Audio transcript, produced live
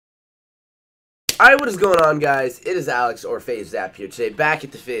Alright, what is going on, guys? It is Alex, or FaZe Zap, here today, back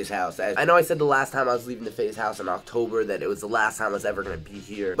at the FaZe house. I know I said the last time I was leaving the FaZe house in October that it was the last time I was ever going to be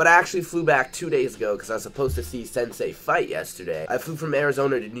here, but I actually flew back 2 days ago because I was supposed to see Sensei fight yesterday. I flew from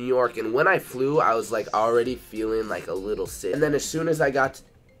Arizona to New York, and when I flew, I was like already feeling like a little sick. And then as soon as I got to...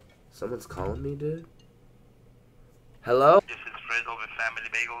 Someone's calling me, dude? Hello? This is Fred over Family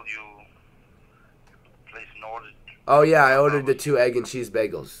Bagel. You placed an order. Oh yeah, I ordered the 2 egg and cheese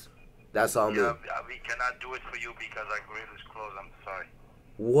bagels. That's all me. Yeah, we cannot do it for you because our grill is closed. I'm sorry.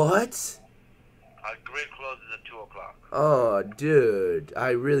 What? Our grill closes at 2 o'clock. Oh, dude. I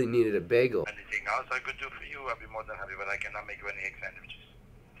really needed a bagel. Anything else I could do for you, I'll be more than happy, but I cannot make you any egg sandwiches.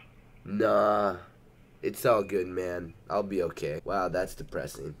 Nah. It's all good, man. I'll be okay. Wow, that's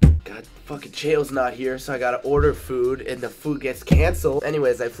depressing. God, fucking Chao's not here, so I gotta order food, and the food gets canceled.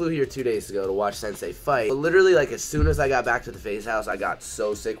 Anyways, I flew here 2 days ago to watch Sensei fight. But literally, like, as soon as I got back to the FaZe house, I got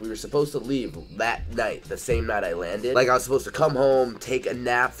so sick. We were supposed to leave that night, the same night I landed. Like, I was supposed to come home, take a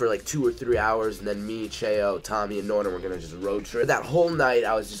nap for, like, 2 or 3 hours, and then me, Cheo, Tommy, and Norton were gonna just road trip. That whole night,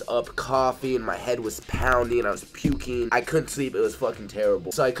 I was just up coughing, my head was pounding, I was puking. I couldn't sleep, it was fucking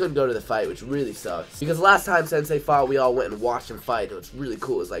terrible. So I couldn't go to the fight, which really sucks. Because last time Sensei fought, we all went and watched him fight. It was really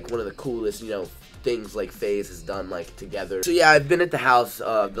cool. It was, like, one of the coolest, you know, things like FaZe has done like together. So yeah, I've been at the house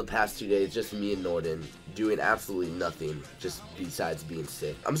the past 2 days, just me and Norton, doing absolutely nothing just besides being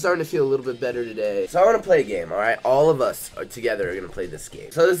sick. I'm starting to feel a little bit better today. So I want to play a game, alright? All of us are together are going to play this game.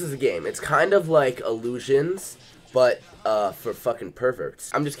 So this is a game. It's kind of like Illusions, but for fucking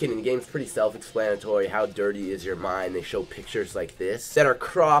perverts. I'm just kidding. The game's pretty self-explanatory. How dirty is your mind? They show pictures like this that are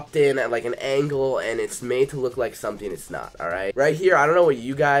cropped in at like an angle, and it's made to look like something it's not, alright? Right here, I don't know what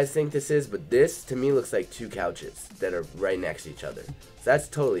you guys think this is, but this, to me, looks like 2 couches that are right next to each other. So that's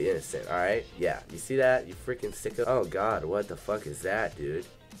totally innocent, alright? Yeah, you see that? You freaking sicko. Oh god, what the fuck is that, dude?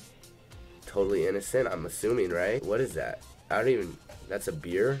 Totally innocent, I'm assuming, right? What is that? I don't even... That's a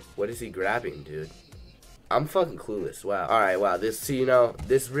beer? What is he grabbing, dude? I'm fucking clueless. Wow. Alright, wow. This, so, you know,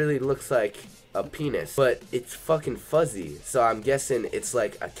 this really looks like a penis, but it's fucking fuzzy. So I'm guessing it's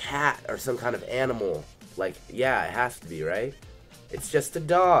like a cat or some kind of animal. Like, yeah, it has to be, right? It's just a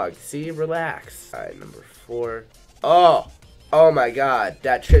dog. See? Relax. Alright, number 4. Oh! Oh my god.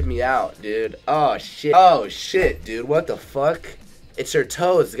 That tripped me out, dude. Oh, shit. Oh, shit, dude. What the fuck? It's her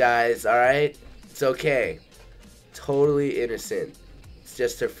toes, guys, alright? It's okay. Totally innocent. It's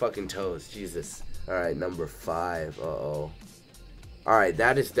just her fucking toes. Jesus. Alright, number 5. Uh-oh. Alright,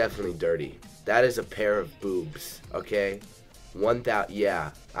 that is definitely dirty. That is a pair of boobs, okay? 1,000.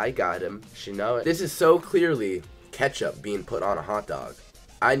 Yeah, I got him. She know it. This is so clearly ketchup being put on a hot dog.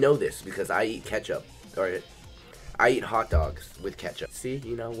 I know this because I eat ketchup. Or I eat hot dogs with ketchup. See,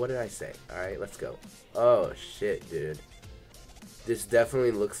 you know, what did I say? Alright, let's go. Oh, shit, dude. This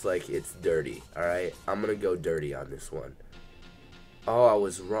definitely looks like it's dirty, alright? I'm gonna go dirty on this one. Oh, I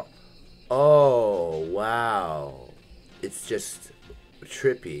was wrong. Oh, wow. It's just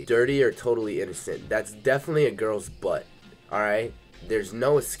trippy. Dirty or totally innocent. That's definitely a girl's butt. Alright? There's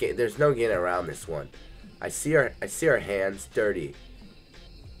no escape. There's no getting around this one. I see her hands. Dirty.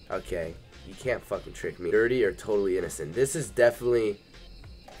 Okay. You can't fucking trick me. Dirty or totally innocent. This is definitely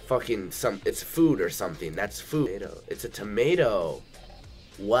fucking it's food or something. That's food. Tomato. It's a tomato.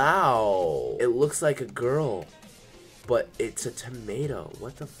 Wow. It looks like a girl. But it's a tomato.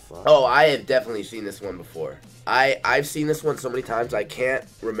 What the fuck? Oh, I have definitely seen this one before. I've seen this one so many times, I can't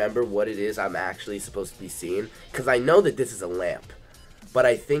remember what it is I'm actually supposed to be seeing. Because I know that this is a lamp. But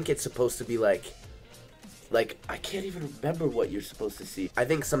I think it's supposed to be like, I can't even remember what you're supposed to see. I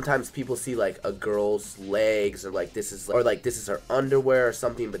think sometimes people see, like, a girl's legs, or, like, this is her underwear or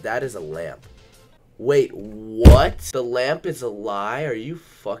something, but that is a lamp. Wait, what? The lamp is a lie? Are you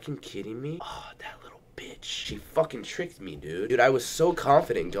fucking kidding me? Oh, that little bitch. She fucking tricked me, dude. Dude, I was so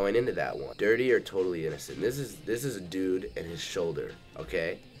confident going into that one. Dirty or totally innocent. This is a dude and his shoulder,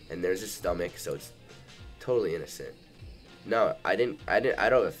 okay? And there's his stomach, so it's totally innocent. No, I don't have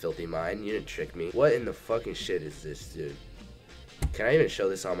a filthy mind. You didn't trick me. What in the fucking shit is this, dude? Can I even show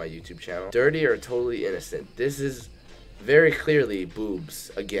this on my YouTube channel? Dirty or totally innocent. This is very clearly boobs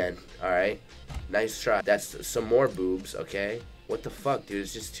again, alright? Nice try. That's some more boobs, okay? What the fuck, dude?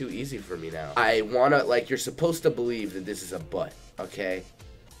 It's just too easy for me now. I wanna, like, you're supposed to believe that this is a butt, okay?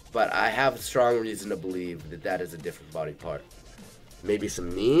 But I have a strong reason to believe that that is a different body part. Maybe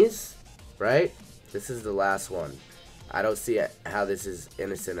some knees, right? This is the last one. I don't see how this is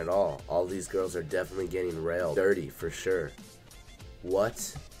innocent at all. All these girls are definitely getting railed. Dirty, for sure.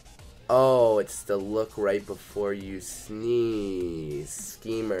 What? Oh, it's the look right before you sneeze.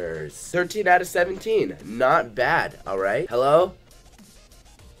 Schemers. 13 out of 17. Not bad, alright? Hello?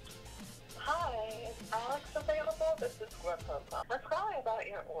 Hi. This is Grubhub. I'm calling about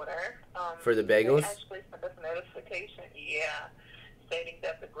your order. For the bagels? They actually sent us a notification, stating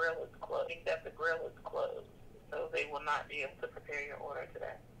that the grill is closed. So they will not be able to prepare your order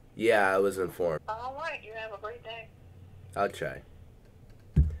today. Yeah, I was informed. All right, you have a great day. I'll try.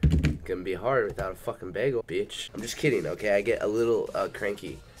 Gonna be hard without a fucking bagel, bitch. I'm just kidding, okay? I get a little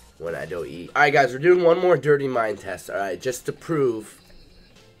cranky when I don't eat. Alright, guys, we're doing one more dirty mind test, alright? Just to prove.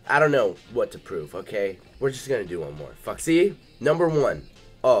 I don't know what to prove, okay? We're just gonna do one more. Fuck. See? Number 1.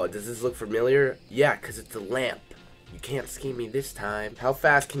 Oh, does this look familiar? Yeah, because it's a lamp. You can't scheme me this time. How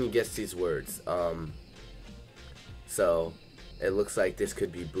fast can you guess these words? So, it looks like this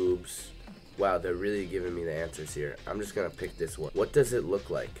could be boobs. Wow, they're really giving me the answers here. I'm just gonna pick this one. What does it look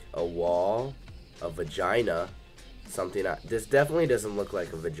like? A wall, a vagina, something. This definitely doesn't look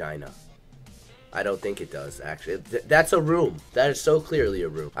like a vagina. I don't think it does, actually. That's a room. That is so clearly a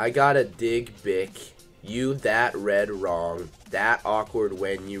room. I got a dig bic. You that read wrong. That awkward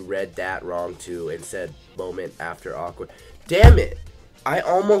when you read that wrong too and said moment after awkward. Damn it! I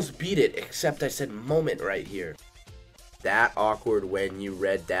almost beat it, except I said moment right here. That awkward when you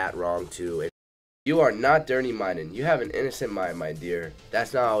read that wrong too. You are not dirty-minded. You have an innocent mind, my dear.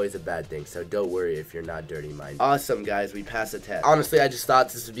 That's not always a bad thing, so don't worry if you're not dirty-minded. Awesome, guys. We passed the test. Honestly, I just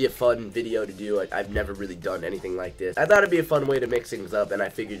thought this would be a fun video to do. I've never really done anything like this. I thought it'd be a fun way to mix things up, and I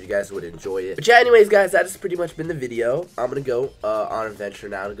figured you guys would enjoy it. But yeah, anyways, guys, that has pretty much been the video. I'm gonna go on an adventure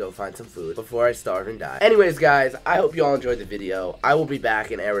now to go find some food before I starve and die. Anyways, guys, I hope you all enjoyed the video. I will be back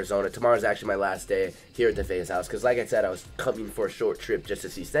in Arizona. Tomorrow's actually my last day here at the FaZe house, because like I said, I was coming for a short trip just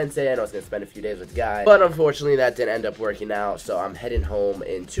to see Sensei, and I was gonna spend a few days with the guy. But unfortunately, that didn't end up working out, so I'm heading home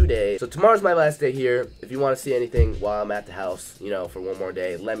in 2 days. So tomorrow's my last day here. If you want to see anything while I'm at the house, you know, for one more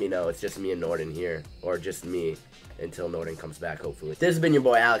day, let me know. It's just me and Norden here, or just me until Norden comes back, hopefully. This has been your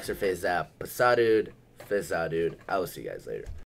boy Alex or FaZe Zap. Peace out, dude. FaZe out, dude. I will see you guys later.